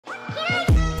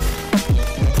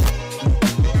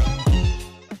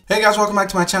Hey guys, welcome back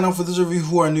to my channel. For those of you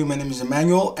who are new, my name is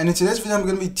Emmanuel, and in today's video I'm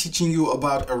going to be teaching you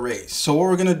about arrays. So what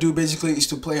we're going to do basically is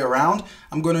to play around.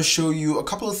 I'm going to show you a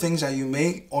couple of things that you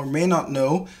may or may not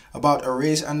know about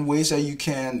arrays and ways that you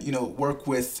can, work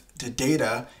with the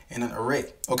data in an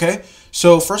array. Okay,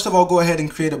 so first of all, go ahead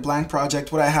and create a blank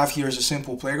project. What I have here is a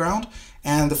simple playground,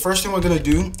 and the first thing we're going to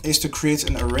do is to create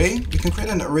an array. We can create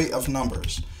an array of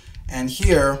numbers. And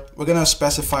here we're gonna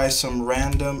specify some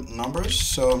random numbers.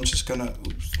 So I'm just gonna,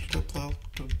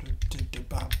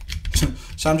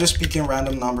 so I'm just speaking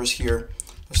random numbers here.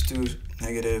 Let's do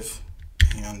negative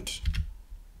and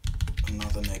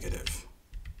another negative.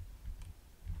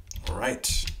 All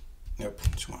right. Nope,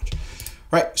 too much.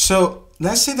 Right. So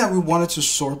let's say that we wanted to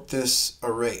sort this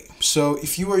array. So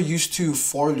if you are used to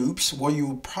for loops, what you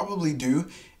would probably do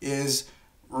is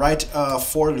write a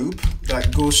for loop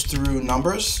that goes through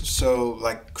numbers. So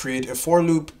like create a for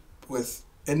loop with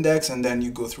index, and then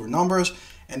you go through numbers,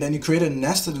 and then you create a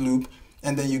nested loop,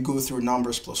 and then you go through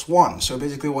numbers plus 1. So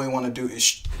basically what you want to do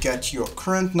is get your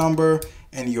current number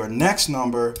and your next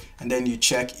number, and then you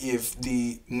check if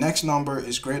the next number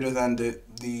is greater than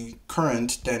the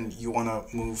current, then you want to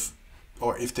move,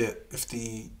 or if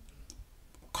the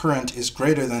current is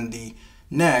greater than the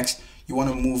next, you want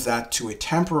to move that to a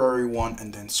temporary one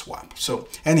and then swap. So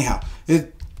anyhow,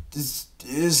 it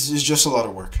is just a lot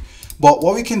of work. But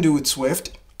what we can do with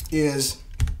Swift is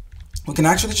we can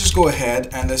actually just go ahead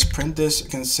and let's print this. I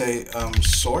can say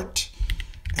sort,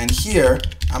 and here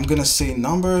I'm gonna say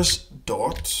numbers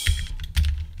dot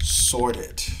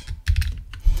sorted.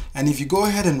 And if you go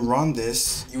ahead and run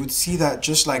this, you would see that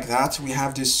just like that, we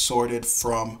have this sorted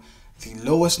from the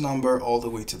lowest number all the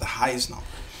way to the highest number.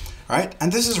 All right,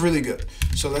 and this is really good.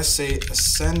 So let's say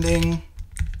ascending,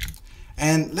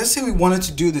 and let's say we wanted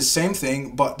to do the same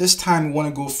thing, but this time we want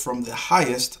to go from the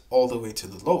highest all the way to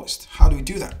the lowest. How do we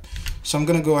do that? So I'm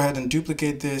going to go ahead and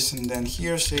duplicate this, and then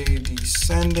here say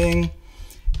descending,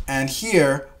 and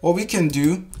here what we can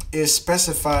do is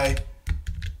specify,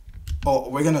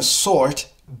 we're going to sort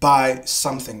by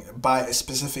something, by a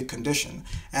specific condition.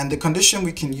 And the condition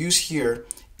we can use here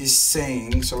is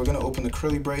saying, so we're going to open the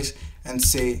curly brace and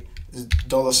say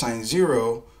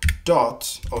 $0 dot,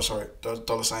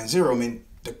 $0 mean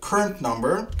the current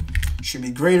number should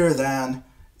be greater than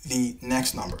the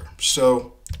next number.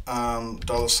 So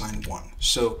 $1.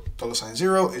 So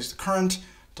 $0 is the current,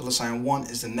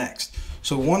 $1 is the next.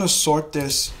 So we want to sort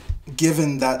this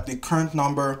given that the current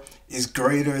number is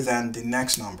greater than the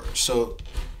next number. So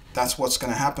that's what's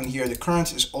going to happen here. The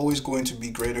current is always going to be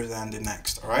greater than the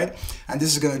next. All right, and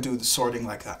this is going to do the sorting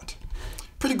like that.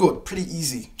 Pretty good, pretty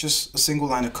easy, just a single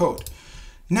line of code.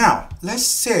 Now, let's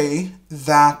say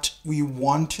that we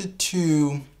wanted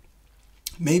to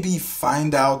maybe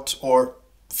find out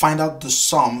the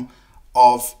sum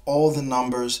of all the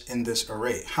numbers in this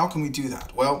array. How can we do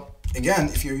that? Well, again,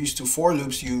 if you're used to for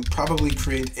loops, you probably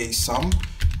create a sum.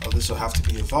 This will have to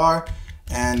be a var,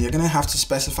 and you're gonna have to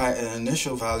specify an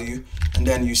initial value, and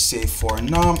then you say for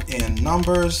num in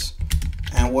numbers,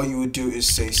 and what you would do is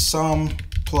say sum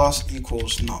plus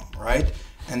equals num, right?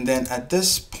 And then at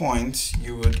this point,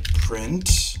 you would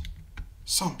print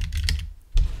sum.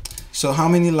 So how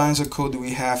many lines of code do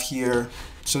we have here?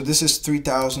 So this is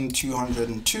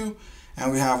 3,202,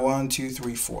 and we have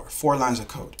 4 lines of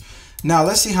code. Now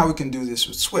let's see how we can do this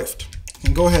with Swift. You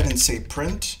can go ahead and say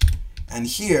print, and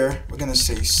here we're gonna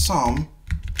say sum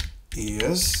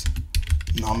is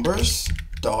numbers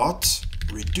dot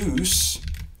reduce.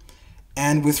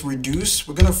 And with reduce,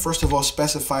 we're going to first of all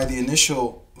specify the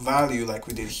initial value like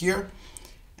we did here.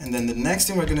 And then the next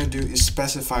thing we're going to do is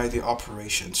specify the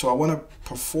operation. So I want to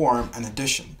perform an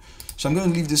addition. So I'm going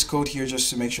to leave this code here just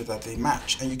to make sure that they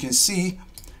match. And you can see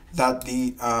that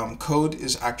the code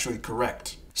is actually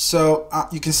correct. So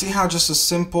you can see how just a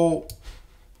simple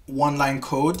one-line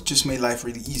code just made life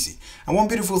really easy. And one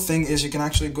beautiful thing is you can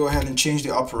actually go ahead and change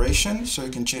the operation. So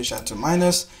you can change that to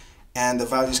minus, and the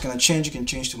value is going to change. You can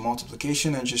change to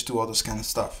multiplication and just do all this kind of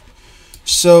stuff.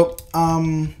 So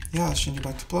yeah, let's change it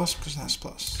back to plus because that's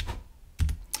plus.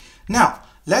 Now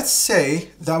let's say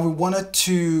that we wanted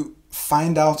to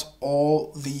find out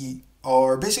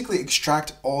or basically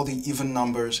extract all the even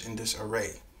numbers in this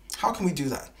array. How can we do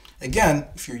that? Again,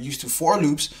 if you're used to for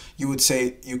loops, you would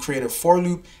say you create a for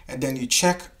loop, and then you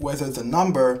check whether the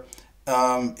number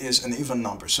is an even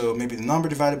number. So maybe the number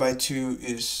divided by 2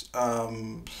 is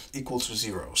equal to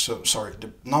 0. So sorry,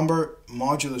 the number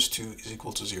modulus 2 is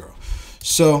equal to 0.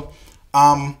 So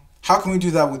how can we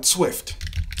do that with Swift?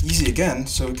 Easy again.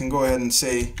 So we can go ahead and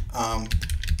say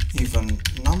even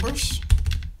numbers,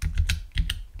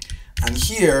 and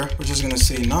here we're just going to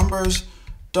say numbers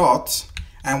dot,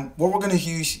 And what we're going to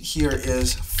use here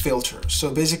is filter.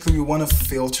 So basically we want to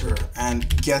filter and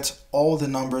get all the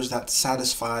numbers that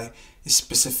satisfy a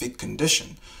specific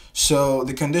condition. So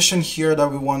the condition here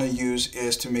that we want to use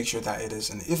is to make sure that it is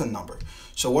an even number.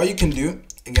 So what you can do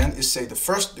again is say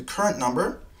the current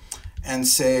number and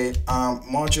say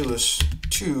modulus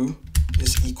 2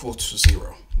 is equal to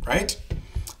 0, right?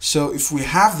 So if we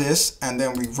have this and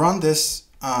then we run this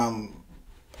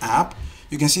app,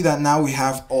 you can see that now we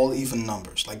have all even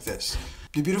numbers like this.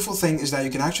 The beautiful thing is that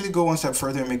you can actually go one step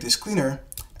further and make this cleaner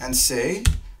and say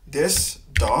this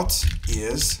dot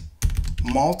is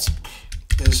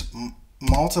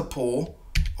multiple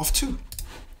of 2.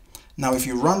 Now if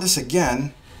you run this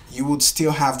again, you would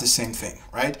still have the same thing,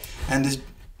 right? And this,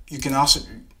 you can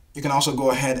also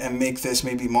go ahead and make this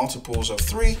maybe multiples of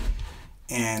 3,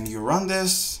 and you run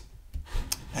this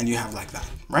and you have like that,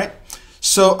 right?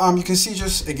 So you can see,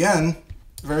 just again,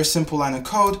 very simple line of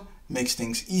code makes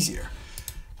things easier.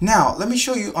 Now let me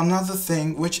show you another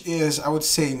thing, which is, I would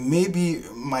say, maybe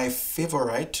my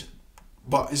favorite,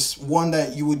 but is one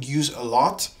that you would use a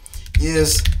lot,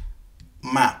 is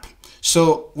map.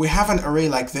 So we have an array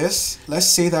like this. Let's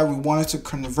say that we wanted to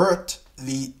convert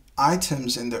the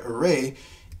items in the array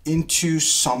into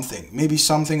something, maybe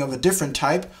something of a different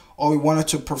type, or we wanted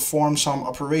to perform some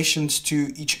operations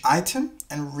to each item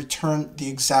and return the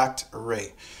exact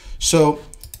array. So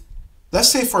let's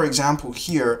say, for example,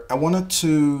 here I wanted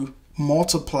to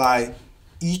multiply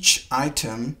each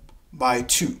item by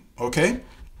 2, okay?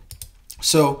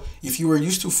 So if you were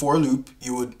used to for loop,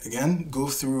 you would again go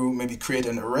through, maybe create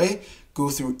an array, go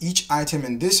through each item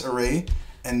in this array,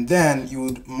 and then you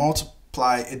would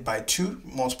multiply it by 2,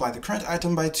 multiply the current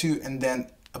item by 2, and then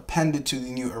append it to the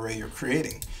new array you're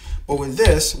creating. But with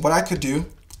this, what I could do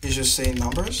is just say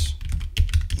numbers,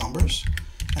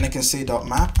 and I can say dot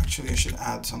map. Actually, I should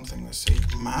add something. Let's say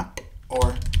map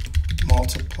or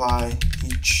multiply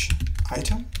each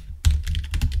item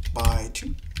by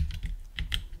 2.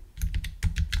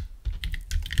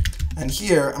 And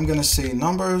here I'm going to say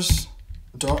numbers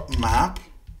dot map.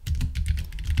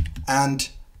 And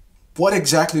what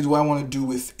exactly do I want to do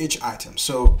with each item?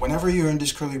 So whenever you're in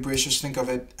this curly brace, just think of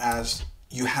it as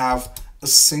you have a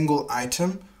single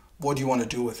item. What do you want to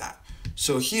do with that?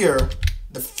 So here,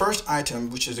 the first item,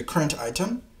 which is the current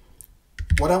item,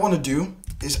 what I want to do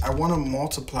is I want to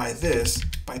multiply this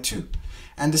by 2.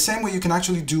 And the same way, you can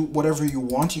actually do whatever you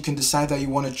want. You can decide that you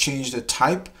want to change the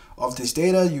type of this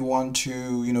data. You want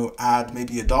to, you know, add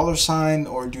maybe a $sign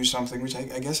or do something, which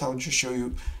I guess I'll just show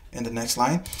you in the next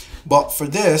line. But for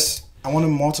this, I want to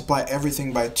multiply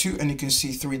everything by 2, and you can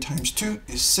see 3 times 2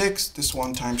 is 6. This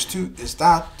 1 times 2 is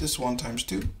that. This 1 times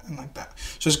 2, and like that.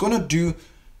 So it's going to do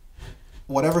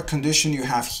whatever condition you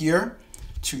have here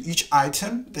to each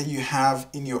item that you have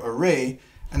in your array,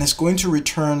 and it's going to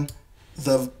return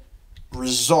the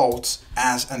result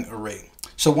as an array.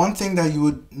 So one thing that you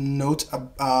would note,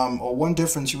 or one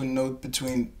difference you would note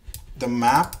between the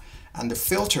map and the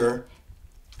filter,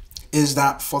 is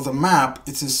that for the map,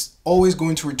 it is always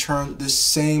going to return the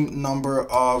same number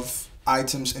of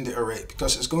items in the array,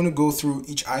 because it's going to go through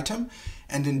each item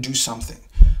and then do something.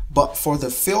 But for the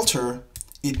filter,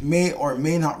 it may or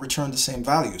may not return the same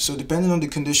value. So depending on the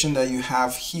condition that you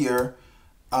have here,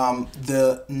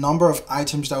 the number of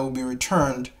items that will be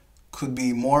returned could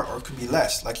be more or could be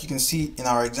less. Like you can see in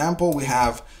our example, we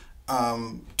have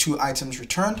 2 items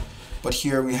returned, but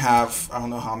here we have, I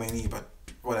don't know how many, but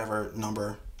whatever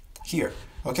number here.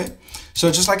 Okay,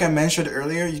 so just like I mentioned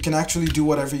earlier, you can actually do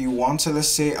whatever you want. So let's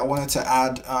say I wanted to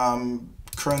add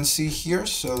currency here.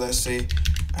 So let's say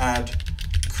add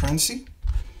currency.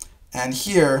 And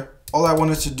here, all I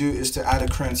wanted to do is to add a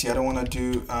currency. I don't want to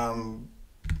do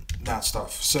that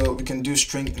stuff. So we can do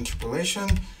string interpolation.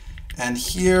 And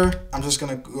here, I'm just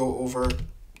going to go over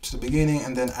to the beginning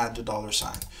and then add the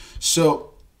 $sign.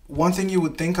 So one thing you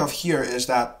would think of here is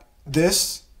that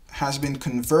this has been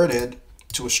converted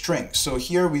to a string. So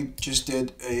here we just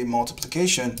did a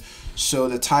multiplication. So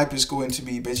the type is going to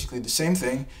be basically the same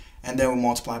thing. And then we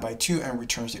multiply by 2 and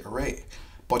returns the array.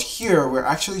 But here we're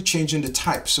actually changing the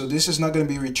type. So this is not going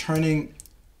to be returning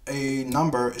a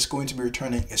number, it's going to be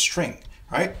returning a string,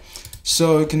 right?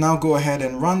 So you can now go ahead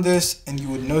and run this, and you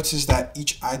would notice that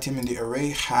each item in the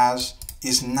array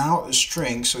is now a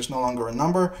string. So it's no longer a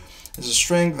number, it's a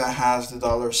string that has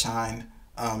the $sign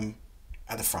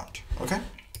at the front, okay?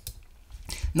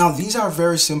 Now these are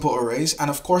very simple arrays, and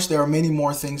of course there are many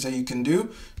more things that you can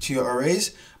do to your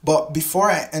arrays. But before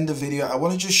I end the video, I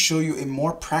want to just show you a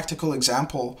more practical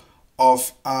example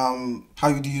of how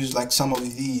you'd use like some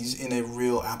of these in a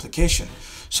real application.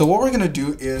 So what we're going to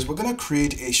do is we're going to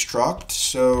create a struct.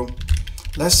 So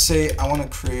let's say I want to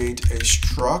create a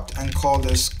struct and call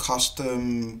this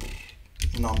custom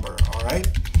number, all right?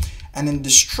 And in the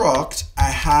struct, I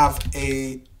have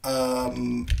a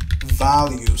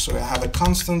value. So I have a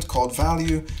constant called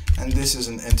value, and this is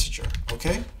an integer,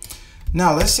 okay?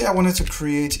 Now let's say I wanted to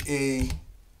create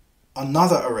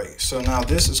another array. So now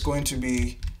this is going to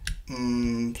be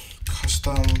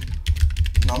custom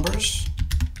numbers.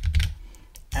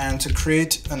 And to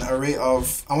create an array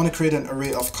of, I want to create an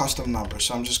array of custom numbers.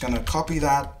 So I'm just going to copy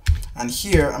that. And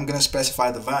here I'm going to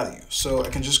specify the value. So I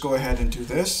can just go ahead and do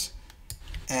this.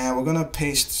 And we're going to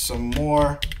paste some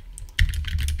more.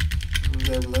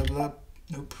 Blah, blah, blah.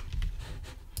 Nope.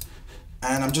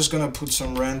 And I'm just going to put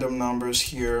some random numbers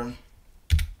here.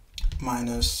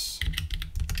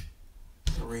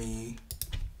 -3,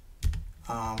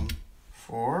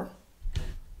 4,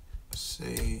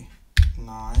 say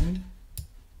 9,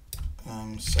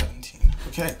 17.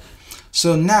 Okay,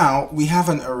 so now we have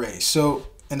an array. So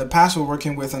in the past we're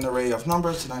working with an array of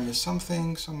numbers. Did I miss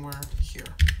something somewhere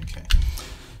here? Okay,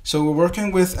 so we're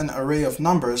working with an array of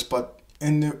numbers, but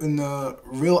in the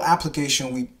real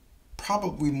application we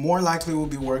more likely will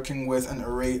be working with an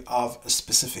array of a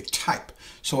specific type.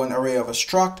 So an array of a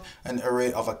struct, an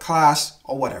array of a class,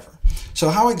 or whatever. So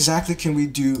how exactly can we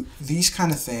do these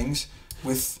kind of things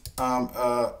with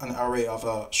an array of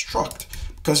a struct?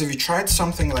 Because if you tried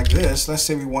something like this, let's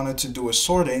say we wanted to do a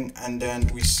sorting, and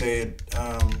then we say,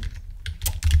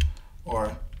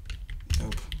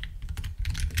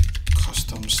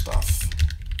 custom stuff.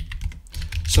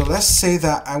 So let's say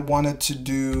that I wanted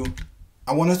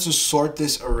to sort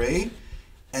this array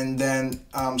and then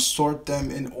sort them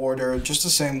in order, just the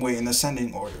same way, in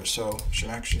ascending order. So I should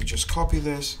actually just copy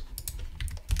this.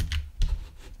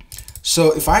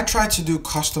 So if I try to do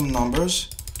custom numbers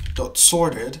dot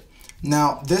sorted,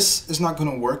 now this is not going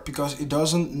to work because it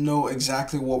doesn't know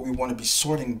exactly what we want to be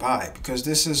sorting by, because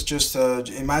this is just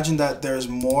imagine that there's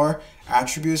more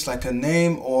attributes like a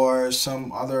name or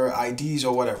some other IDs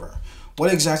or whatever.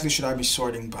 What exactly should I be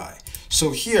sorting by?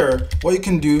 So here, what you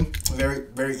can do, very,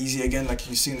 very easy again, like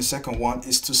you see in the second one,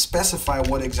 is to specify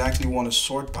what exactly you want to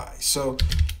sort by. So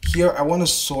here I want to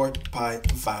sort by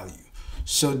value.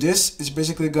 So this is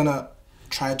basically gonna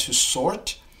try to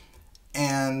sort,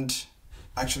 and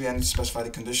actually I need to specify the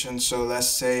condition. So let's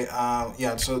say,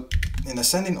 so in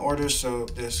ascending order, so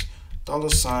this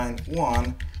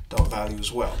 $1 dot value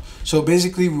as well. So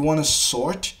basically we want to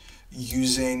sort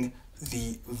using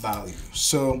the value.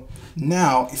 So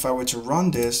now if I were to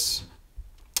run this,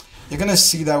 you're gonna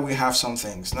see that we have some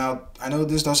things. Now I know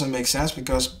this doesn't make sense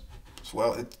because,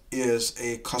 well, it is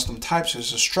a custom type, so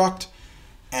it's a struct,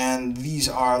 and these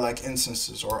are like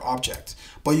instances or objects.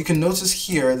 But you can notice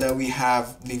here that we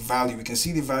have the value. We can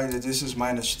see the value that this is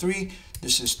 -3,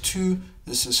 this is 2,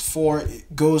 this is 4.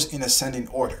 It goes in ascending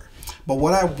order. But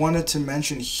what I wanted to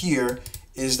mention here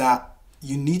is that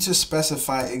you need to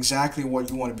specify exactly what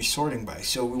you want to be sorting by.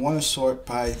 So we want to sort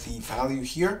by the value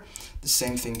here, the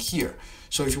same thing here.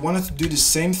 So if you wanted to do the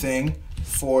same thing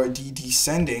for the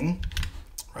descending,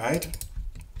 right?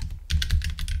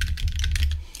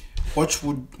 What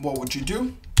would you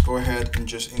do? Go ahead and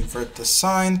just invert the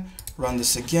sign, run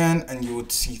this again, and you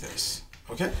would see this.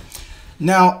 Okay.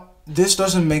 Now this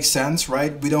doesn't make sense,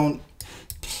 right?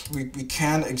 We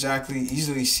can't exactly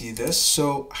easily see this.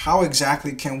 So how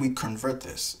exactly can we convert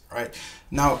this, right?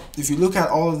 Now, if you look at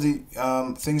all of the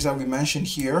things that we mentioned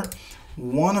here,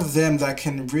 one of them that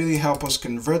can really help us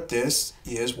convert this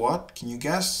is what? Can you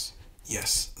guess?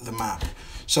 Yes, the map.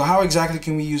 So how exactly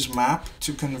can we use map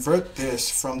to convert this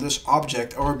from this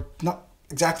object, or not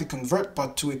exactly convert,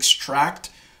 but to extract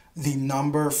the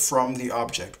number from the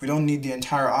object? We don't need the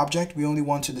entire object. We only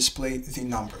want to display the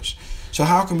numbers. So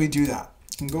how can we do that?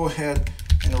 Can go ahead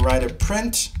and write a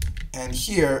print, and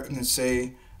here you can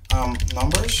say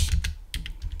numbers,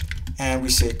 and we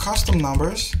say custom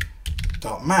numbers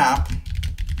dot map.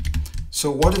 So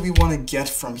what do we want to get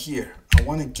from here? I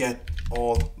want to get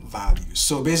all values.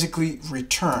 So basically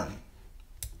return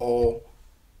all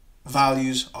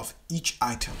values of each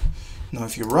item. Now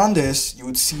if you run this, you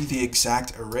would see the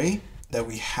exact array that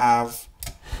we have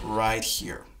right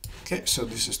here. Okay, so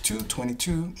this is 2,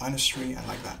 22, -3, and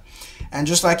like that. And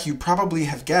just like you probably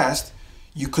have guessed,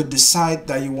 you could decide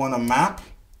that you want to map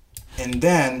and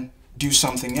then do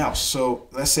something else. So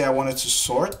let's say I wanted to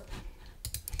sort.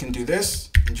 I can do this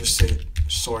and just say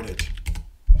sorted.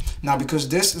 Now because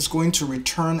this is going to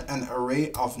return an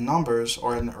array of numbers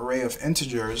or an array of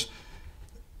integers,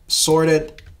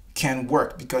 sorted can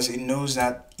work because it knows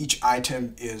that each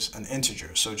item is an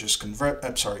integer. So just compare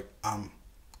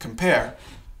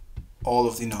all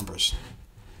of the numbers.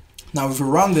 Now if we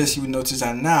run this, you would notice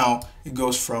that now it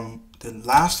goes from the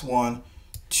last one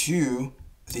to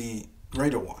the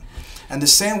greater one. And the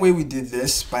same way we did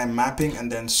this by mapping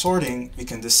and then sorting, we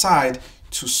can decide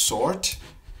to sort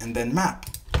and then map.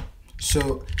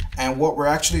 So, and what we're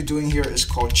actually doing here is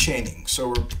called chaining. So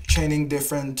we're chaining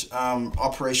different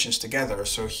operations together.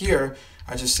 So here,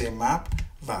 I just say map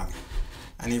value.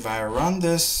 And if I run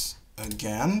this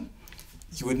again,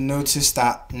 you would notice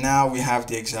that now we have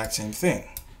the exact same thing.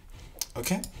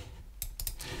 Okay,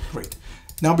 great.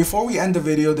 Now, before we end the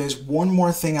video, there's one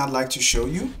more thing I'd like to show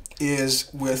you is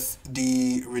with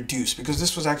the reduce, because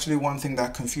this was actually one thing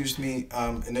that confused me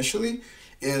initially,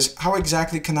 is how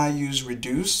exactly can I use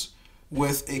reduce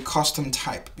with a custom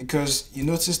type? Because you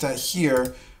notice that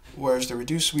here, where's the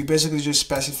reduce, we basically just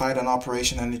specified an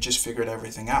operation and it just figured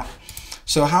everything out.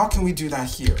 So how can we do that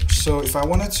here? So if I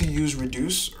wanted to use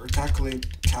reduce or calculate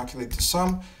the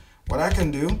sum, what I can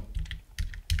do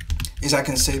is I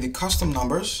can say the custom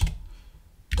numbers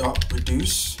dot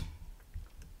reduce.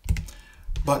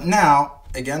 But now,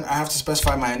 again, I have to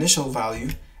specify my initial value.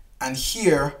 And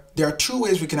here, there are two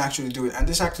ways we can actually do it. And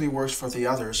this actually works for the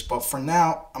others. But for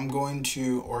now, I'm going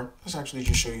to, or let's actually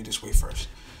just show you this way first.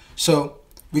 So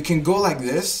we can go like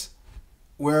this,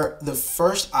 where the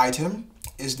first item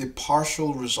is the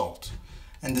partial result.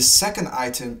 And the second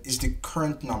item is the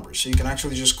current number. So you can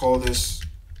actually just call this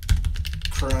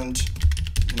current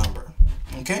number,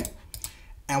 okay?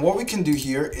 And what we can do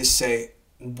here is say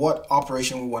what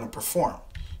operation we want to perform.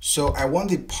 So I want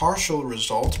the partial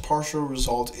result. Partial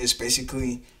result is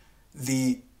basically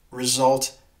the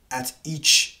result at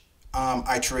each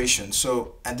iteration.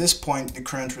 So at this point, the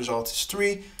current result is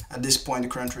 3. At this point, the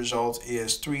current result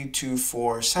is 3, 2,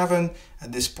 4, 7.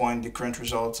 At this point, the current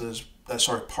result is,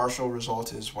 partial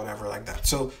result is whatever like that.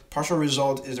 So partial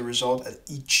result is the result at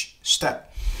each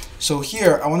step. So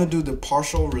here, I want to do the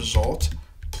partial result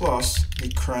plus the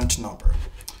current number.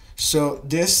 So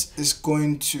this is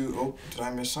going to, oh, did I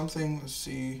miss something? Let's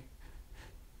see.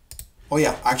 Oh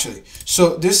yeah, actually.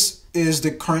 So this is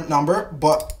the current number,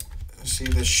 but let's see,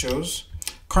 this shows.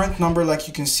 Current number, like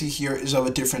you can see here, is of a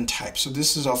different type. So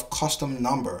this is of custom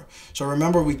number. So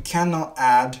remember, we cannot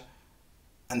add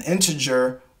an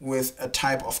integer with a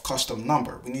type of custom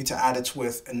number. We need to add it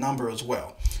with a number as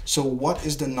well. So what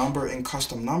is the number in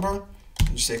custom number?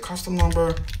 You say custom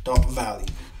number dot value.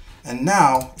 And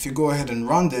now, if you go ahead and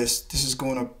run this, this is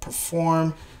going to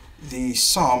perform the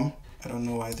sum. I don't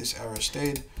know why this error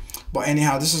stayed. But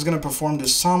anyhow, this is going to perform the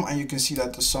sum, and you can see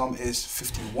that the sum is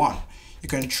 51. You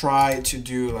can try to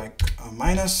do like a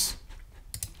minus,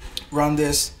 run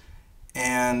this,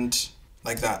 and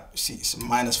like that. See, it's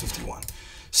minus 51.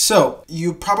 So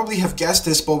you probably have guessed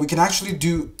this, but we can actually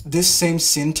do this same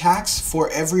syntax for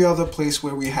every other place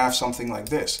where we have something like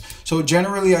this. So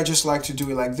generally, I just like to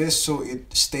do it like this, so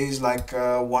it stays like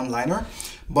a one-liner.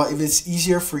 But if it's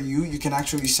easier for you, you can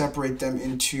actually separate them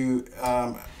into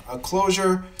a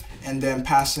closure and then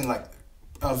pass in like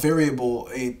a variable,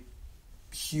 a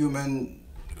human,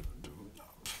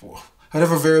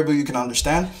 whatever variable you can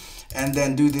understand, and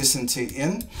then do this into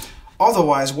in.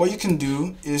 Otherwise, what you can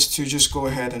do is to just go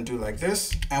ahead and do like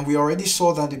this. And we already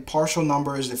saw that the partial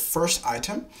number is the first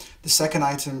item. The second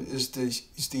item is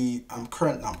the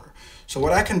current number. So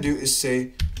what I can do is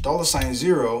say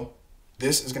 $0.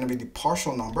 This is going to be the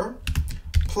partial number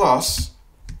plus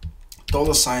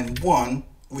 $1,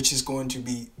 which is going to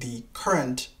be the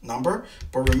current number.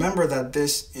 But remember that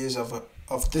this is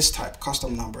of this type,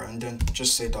 custom number, and then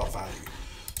just say .value.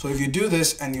 So if you do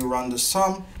this and you run the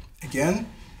sum again,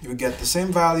 you would get the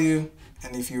same value.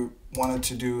 And if you wanted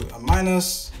to do a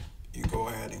minus, you go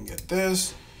ahead and get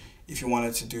this. If you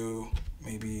wanted to do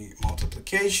maybe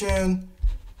multiplication,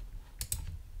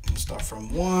 and start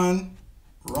from 1,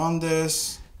 run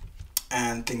this,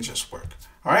 and things just work.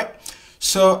 All right.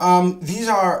 So these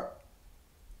are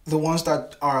the ones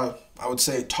that are, I would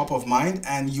say, top of mind,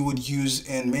 and you would use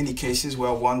in many cases.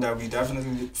 Well, one that we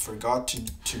definitely forgot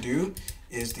to do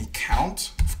is the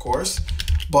count, of course.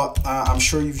 But I'm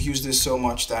sure you've used this so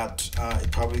much that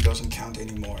it probably doesn't count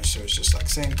anymore. So it's just like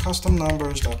saying custom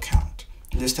numbers.count.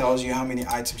 This tells you how many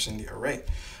items in the array.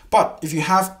 But if you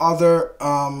have other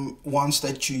ones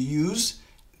that you use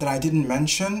that I didn't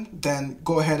mention, then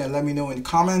go ahead and let me know in the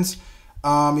comments.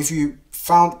 If you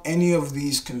found any of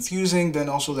these confusing, then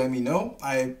also let me know.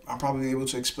 I'm probably able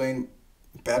to explain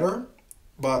better.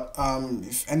 But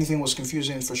if anything was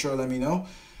confusing, for sure let me know.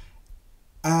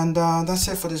 And that's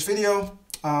it for this video.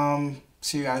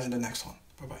 See you guys in the next one.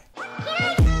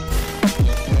 Bye-bye.